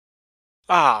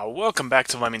Welcome back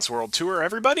to Lemmings World Tour,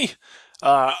 everybody!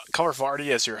 Colorful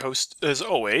Arty, as your host, as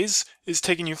always, is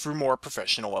taking you through more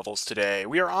professional levels today.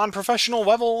 We are on professional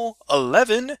level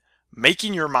 11,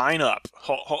 Making Your Mind Up,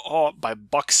 by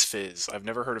Bucks Fizz. I've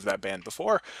never heard of that band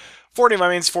before. 40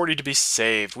 lemmings, 40 to be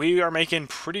saved. We are making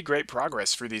pretty great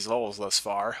progress through these levels thus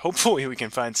far. Hopefully we can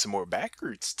find some more back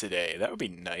routes today. That would be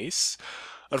nice.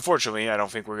 Unfortunately, I don't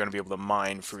think we're going to be able to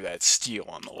mine through that steel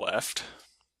on the left.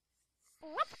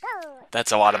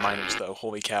 That's a lot of miners, though.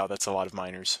 Holy cow, that's a lot of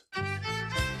miners.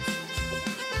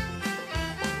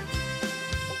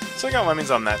 So I got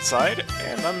lemmings on that side,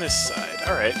 and on this side.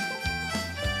 Alright.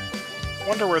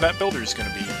 Wonder where that builder's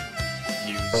gonna be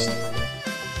used.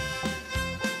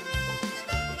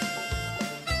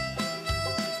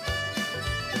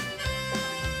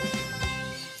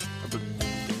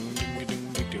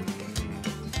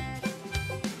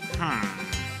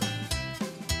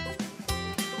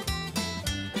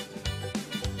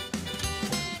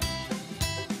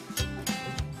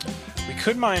 We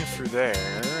could mine through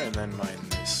there, and then mine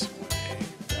this way.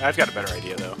 I've got a better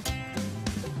idea, though.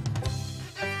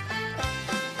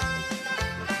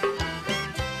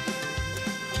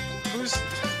 Who's...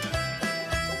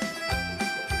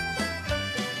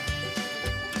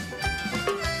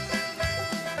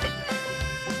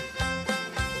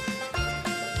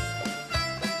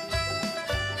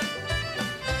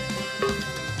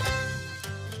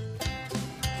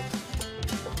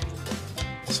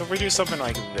 So if we do something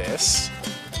like this,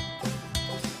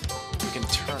 we can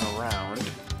turn around.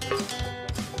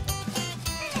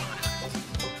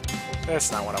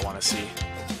 That's not what I want to see.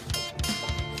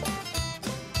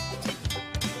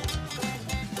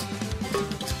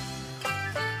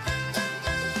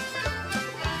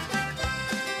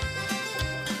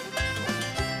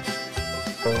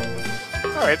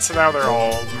 Alright, so now they're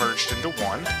all merged into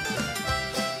one.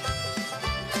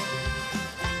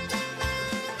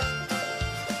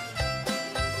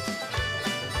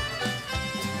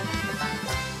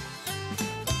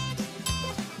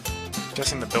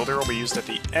 Guessing the builder will be used at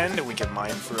the end, and we can mine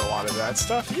through a lot of that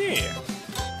stuff. Yeah!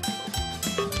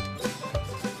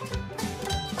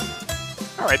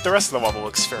 Alright, the rest of the level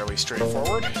looks fairly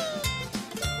straightforward.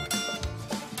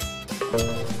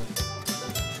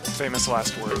 Famous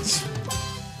last words.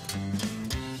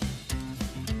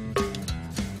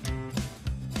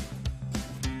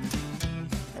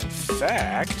 In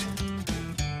fact,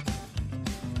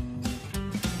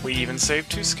 we even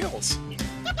saved 2 skills.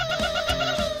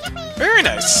 Very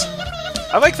nice!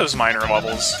 I like those miner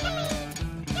levels.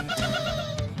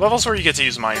 Levels where you get to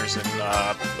use miners in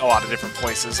a lot of different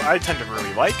places, I tend to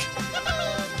really like.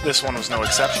 This one was no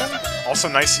exception. Also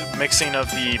nice mixing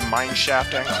of the mine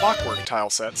shaft and clockwork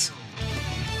tile sets.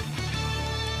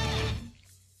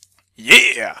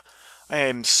 Yeah! I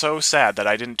am so sad that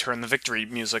I didn't turn the victory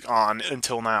music on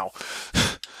until now.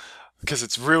 Because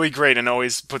it's really great and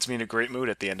always puts me in a great mood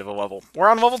at the end of a level. We're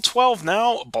on level 12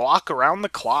 now, Block Around the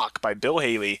Clock by Bill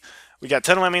Haley. We got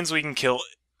 10 lemmings, we can kill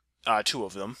 2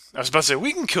 of them. I was about to say,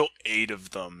 we can kill 8 of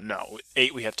them. No,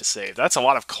 8 we have to save. That's a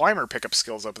lot of climber pickup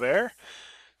skills up there.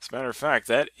 As a matter of fact,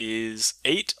 that is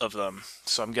 8 of them.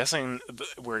 So I'm guessing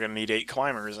we're going to need 8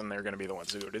 climbers, and they're going to be the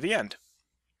ones who go to the end.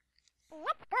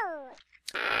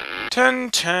 10,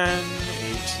 10,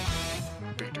 8...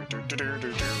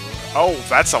 Oh,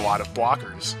 that's a lot of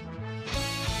blockers.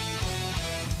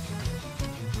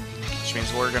 Which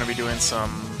means we're going to be doing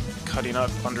some cutting up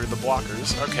under the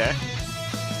blockers. Okay.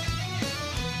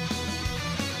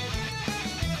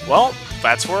 Well,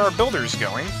 that's where our builder's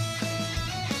going.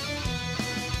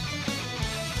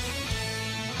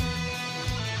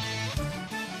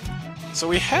 So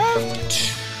we have...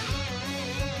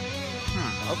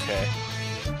 okay.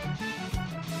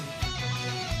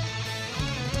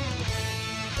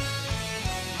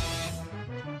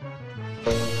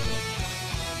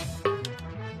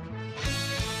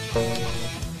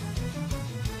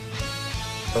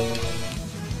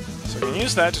 So we can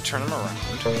use that to turn them around.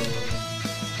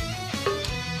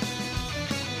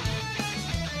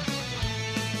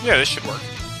 Yeah, this should work.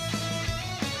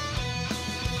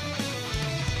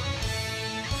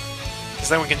 Because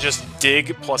then we can just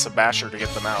dig plus a basher to get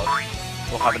them out.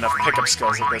 We'll have enough pickup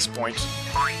skills at this point.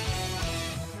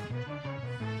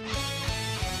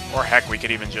 Or heck, we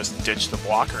could even just ditch the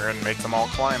blocker and make them all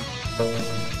climb.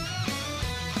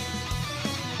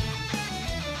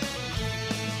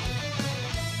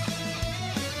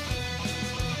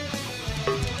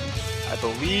 I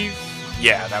believe...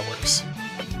 yeah, that works.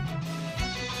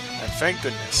 And thank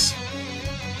goodness.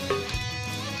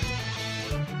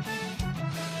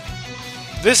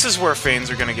 This is where things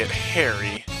are gonna get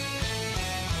hairy.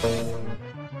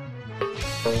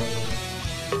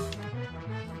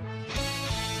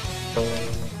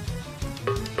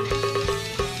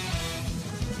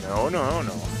 No, no,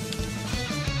 no.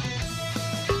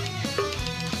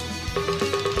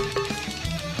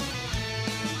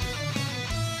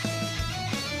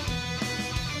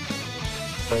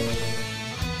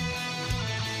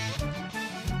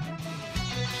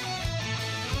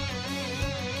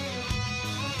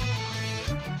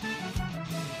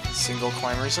 Single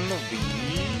climbers in the lead.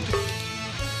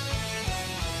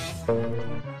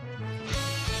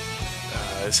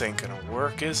 This ain't gonna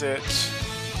work, is it?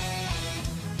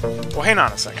 Well, hang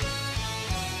on a second.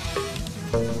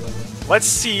 Let's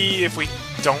see if we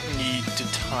don't need to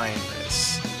time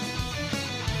this.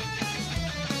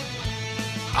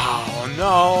 Oh,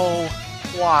 no!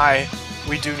 Why?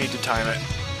 We do need to time it.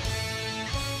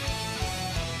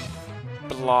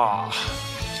 Blah.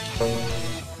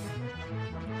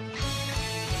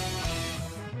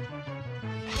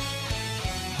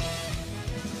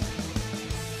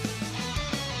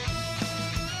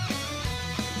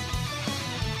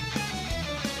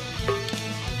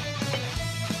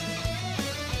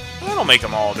 That'll make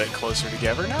them all a bit closer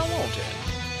together now, won't it?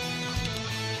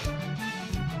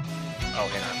 Oh,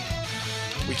 hang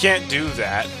on. We can't do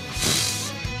that.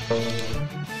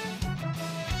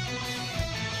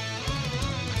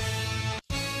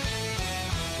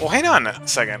 Well, hang on a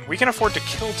second. We can afford to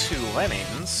kill 2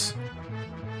 lemmings.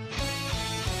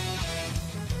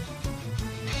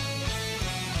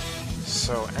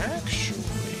 So, actually...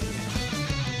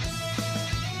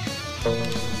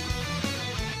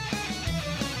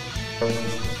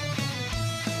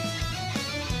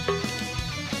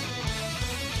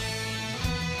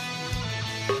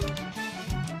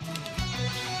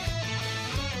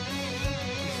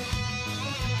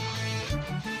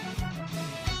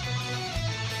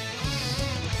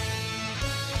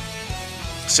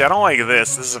 See, I don't like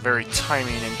this. This is a very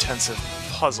timing-intensive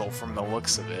puzzle from the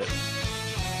looks of it.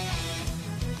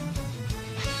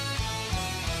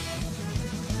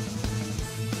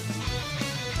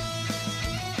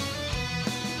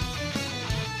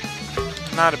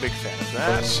 Not a big fan of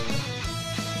that.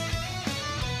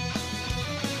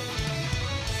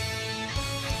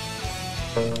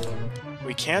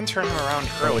 We can turn him around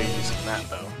early using that,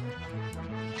 though.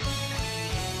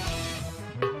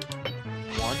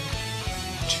 1,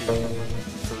 2,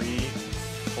 3,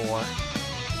 4,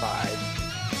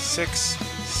 5, 6,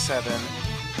 7,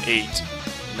 8,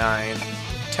 9,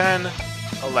 10,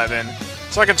 11.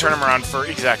 So I can turn him around for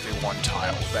exactly 1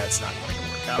 tile. That's not going to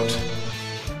work out.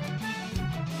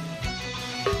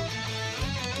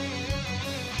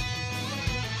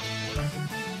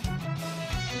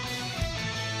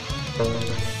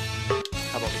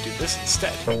 How about we do this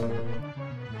instead?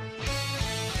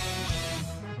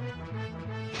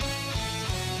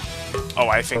 Oh,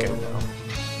 I think I know.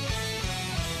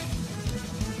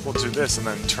 We'll do this and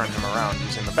then turn him around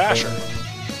using the basher.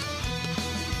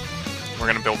 We're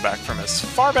going to build back from as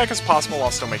far back as possible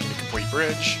while still making a complete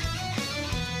bridge.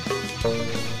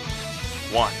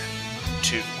 1,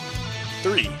 2,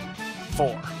 3,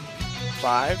 4,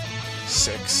 5,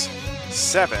 6,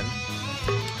 7,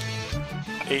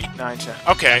 8, 9, 10.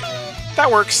 Okay, that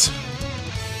works.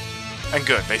 And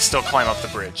good, they still climb up the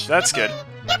bridge. That's good.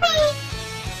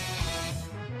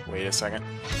 Wait a second.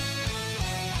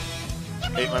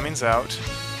 8 lemmings out.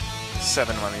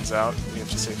 7 lemmings out. We have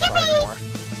to save 5 more.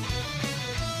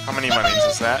 How many lemmings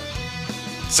is that?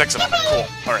 6 of them. Cool.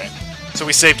 Alright. So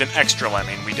we saved an extra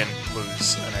lemming. We didn't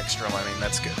lose an extra lemming.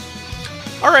 That's good.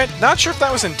 Alright, not sure if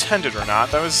that was intended or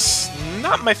not. That was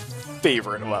not my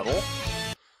favorite level.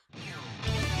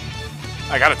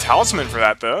 I got a talisman for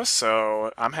that, though,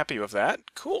 so I'm happy with that.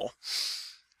 Cool.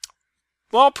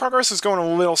 Well, progress is going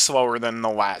a little slower than the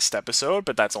last episode,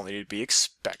 but that's only to be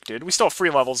expected. We still have 3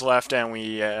 levels left, and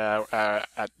we at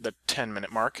the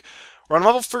 10-minute mark. We're on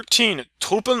level 13,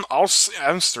 Tulpen aus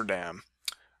Amsterdam,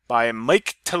 by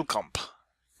Mike Telkamp.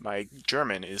 My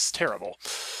German is terrible.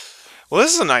 Well,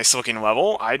 this is a nice-looking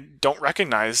level. I don't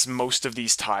recognize most of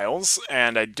these tiles,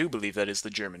 and I do believe that is the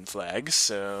German flag,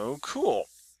 so cool.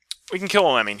 We can kill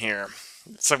a lemming here.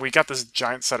 It's like we got this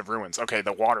giant set of ruins. Okay,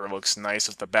 the water looks nice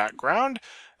with the background.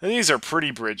 These are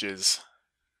pretty bridges.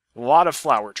 A lot of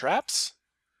flower traps.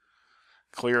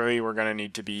 Clearly, we're going to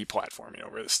need to be platforming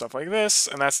over stuff like this,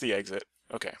 and that's the exit.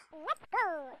 Okay. Let's go.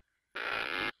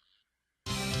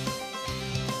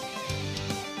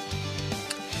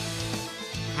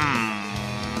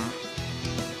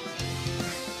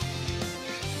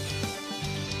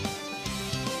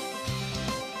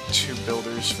 2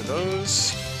 builders for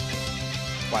those.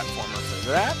 Platformer for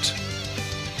that.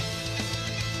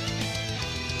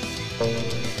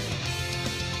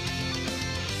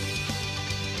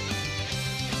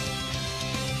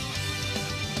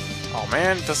 Oh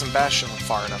man, it doesn't bash them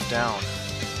far enough down.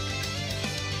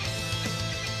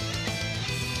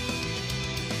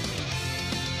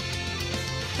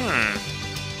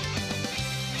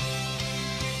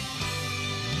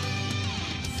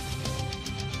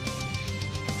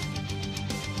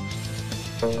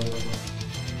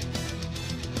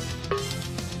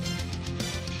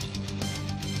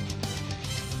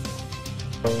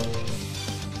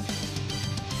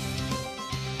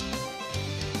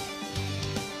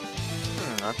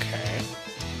 Okay.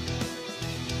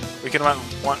 We can let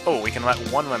one... Oh, we can let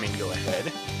one lemming go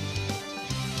ahead.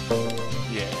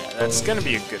 Yeah, that's gonna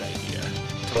be a good idea,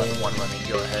 to let one lemming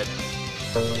go ahead.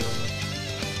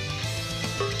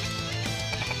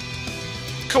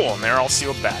 Cool, and they're all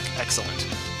sealed back. Excellent.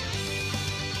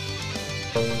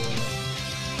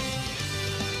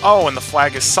 Oh, and the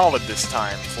flag is solid this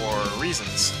time, for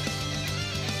reasons.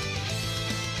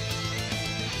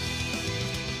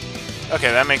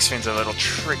 Okay, that makes things a little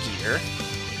trickier.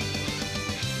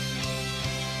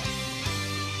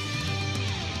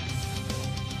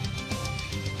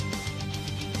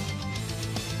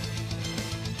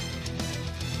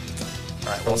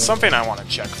 Alright, well, something I want to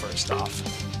check first off.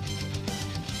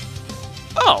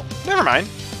 Oh, never mind.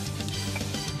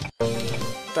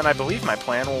 Then I believe my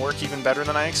plan will work even better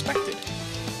than I expected.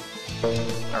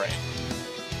 Alright.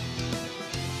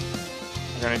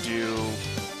 We're gonna do...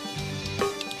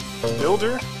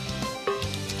 Builder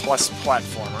plus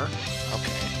platformer.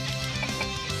 Okay.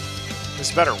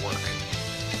 This better work.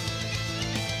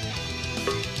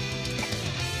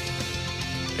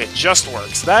 It just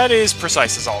works. That is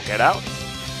precise as all get out.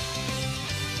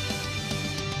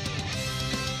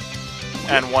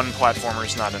 And one platformer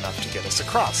is not enough to get us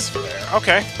across there.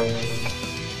 Okay.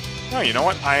 No, you know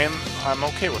what? I'm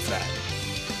okay with that.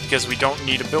 Because we don't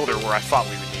need a builder where I thought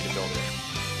we would need a builder.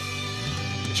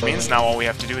 Which means now all we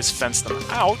have to do is fence them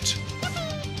out.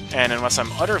 And unless I'm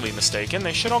utterly mistaken,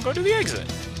 they should all go to the exit.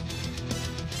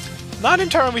 Not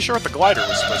entirely sure what the glider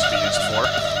was supposed to be used for.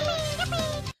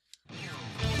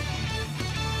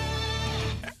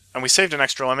 And we saved an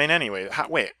extra lemming anyway.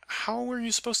 Wait, how were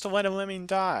you supposed to let a lemming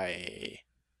die?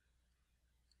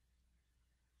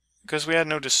 Because we had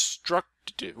no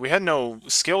we had no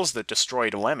skills that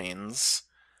destroyed lemmings.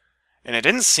 And it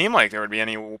didn't seem like there would be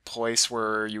any place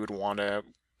where you would want to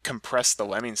compress the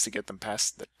lemmings to get them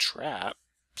past the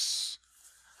traps.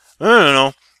 I don't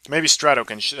know. Maybe Strato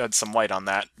can shed some light on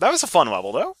that. That was a fun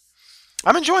level, though.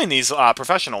 I'm enjoying these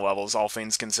professional levels, all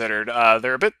things considered.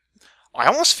 They're a bit... I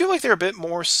almost feel like they're a bit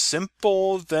more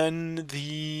simple than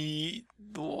the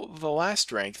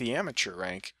last rank, the amateur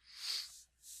rank.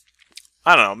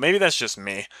 I don't know. Maybe that's just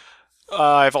me.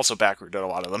 I've also backrouted a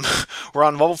lot of them. We're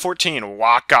on level 14,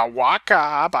 Waka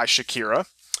Waka by Shakira.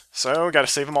 So we gotta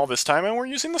save them all this time, and we're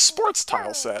using the sports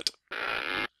tile set.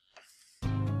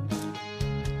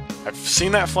 I've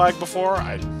seen that flag before.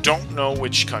 I don't know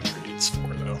which country it's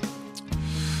for, though.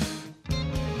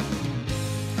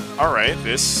 Alright,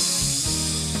 this...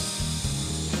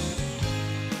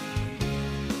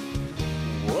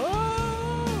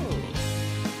 Whoa!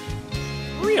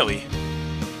 Really?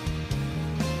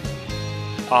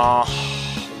 What?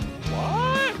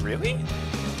 Really?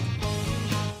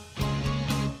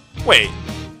 Wait.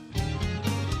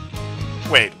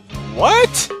 Wait,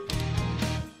 what?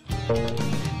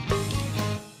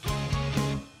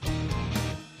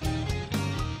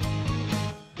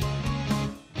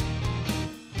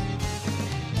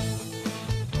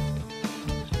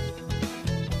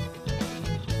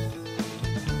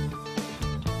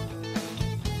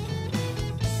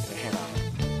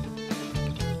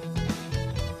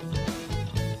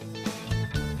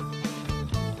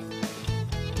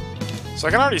 So I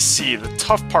can already see the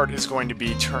tough part is going to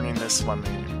be turning this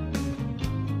lemming.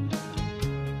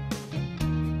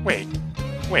 Wait.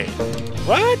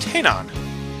 What? Hang on.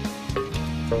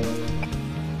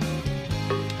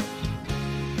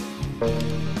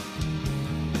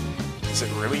 Is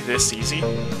it really this easy?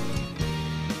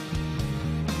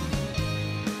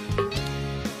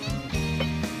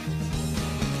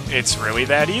 It's really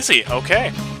that easy.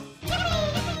 Okay.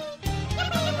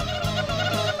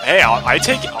 Hey,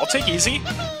 I'll take easy.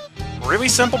 Really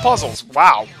simple puzzles.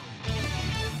 Wow.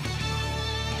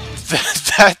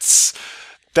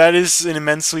 That is an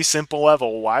immensely simple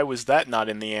level. Why was that not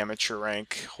in the amateur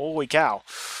rank? Holy cow.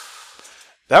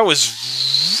 That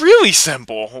was really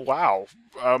simple. Wow.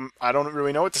 I don't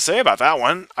really know what to say about that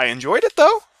one. I enjoyed it,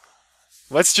 though.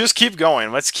 Let's just keep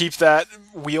going. Let's keep that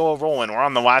wheel rolling. We're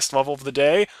on the last level of the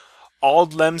day.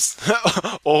 Old Lem's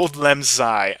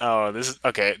Sigh. Oh, this is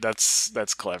okay.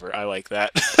 That's clever. I like that.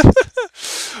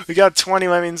 We got 20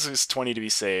 lemmings, there's 20 to be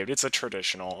saved. It's a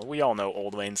traditional. We all know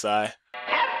Old Lang Syne.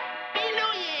 Happy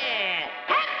New Year!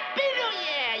 Happy New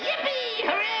Year! Yippee!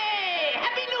 Hooray!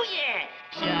 Happy New Year!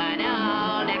 Should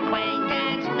old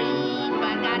acquaintance be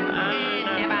forgotten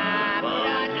if I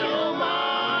brought to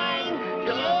mind?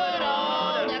 Should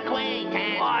old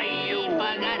acquaintance be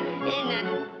forgotten?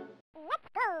 Let's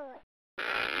go!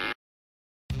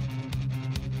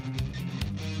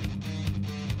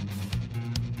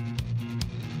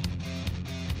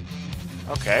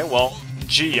 Okay, well,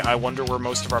 gee, I wonder where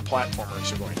most of our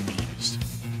platformers are going to be used.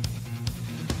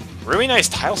 Really nice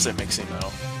tile set mixing,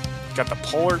 though. Got the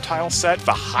Polar tile set,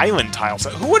 the Highland tile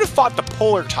set. Who would have thought the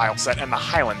Polar tile set and the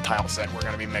Highland tile set were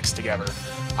going to be mixed together?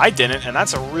 I didn't, and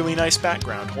that's a really nice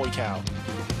background. Holy cow.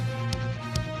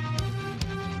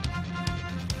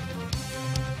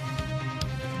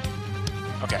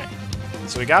 Okay,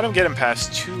 so we got to get him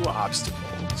past 2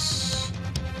 obstacles.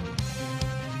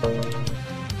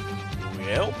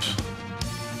 Help.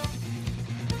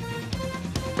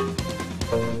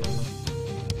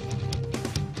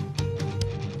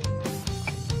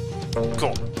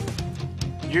 Cool.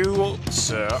 You,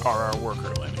 sir, are our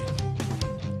worker, Lemmy.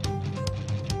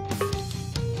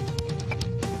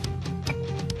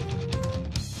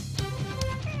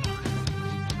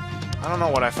 I don't know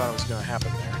what I thought was going to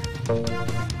happen there.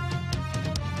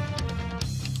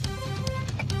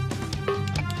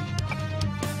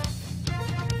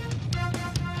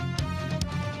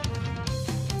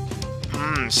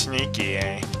 Sneaky,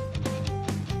 eh?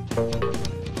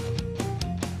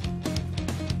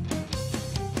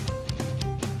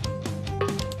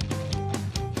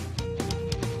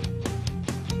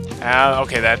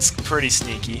 Okay, that's pretty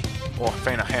sneaky. Oh,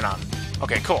 hang on.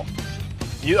 Okay, cool.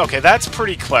 Okay, that's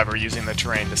pretty clever, using the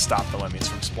terrain to stop the lemmings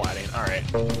from splatting. Alright.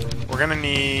 We're gonna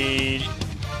need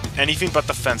anything but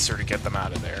the fencer to get them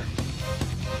out of there.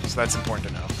 So that's important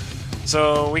to know.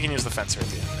 So we can use the fencer at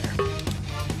the end there.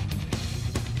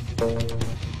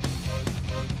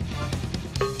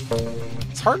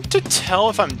 It's hard to tell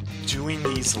if I'm doing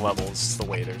these levels the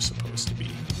way they're supposed to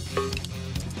be.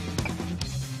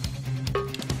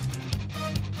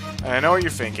 I know what you're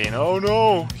thinking. Oh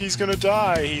no, he's gonna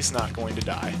die. He's not going to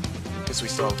die, because we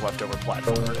still have leftover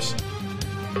platformers.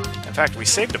 In fact, we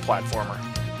saved a platformer.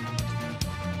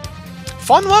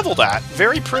 Fun level, that.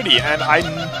 Very pretty, and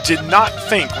I did not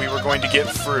think we were going to get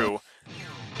through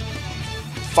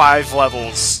 5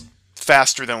 levels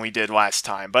faster than we did last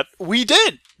time, but we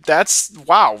did! That's,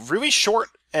 wow, really short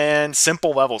and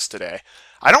simple levels today.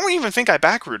 I don't even think I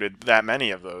backrouted that many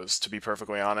of those, to be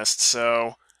perfectly honest,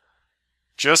 so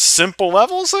just simple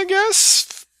levels, I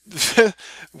guess?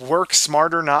 Work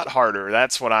smarter, not harder.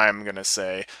 That's what I'm gonna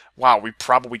say. Wow, we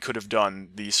probably could have done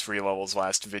these 3 levels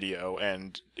last video,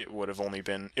 and it would have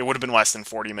been less than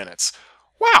 40 minutes.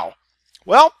 Wow!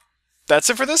 Well, that's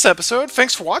it for this episode.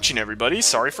 Thanks for watching, everybody.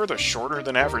 Sorry for the shorter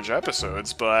than average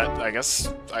episodes, but I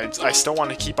guess I still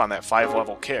want to keep on that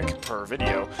 5-level kick per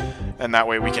video, and that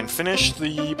way we can finish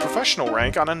the professional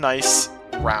rank on a nice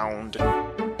round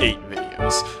 8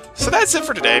 videos. So that's it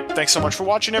for today. Thanks so much for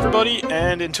watching, everybody,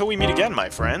 and until we meet again, my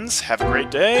friends, have a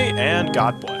great day, and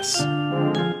God bless.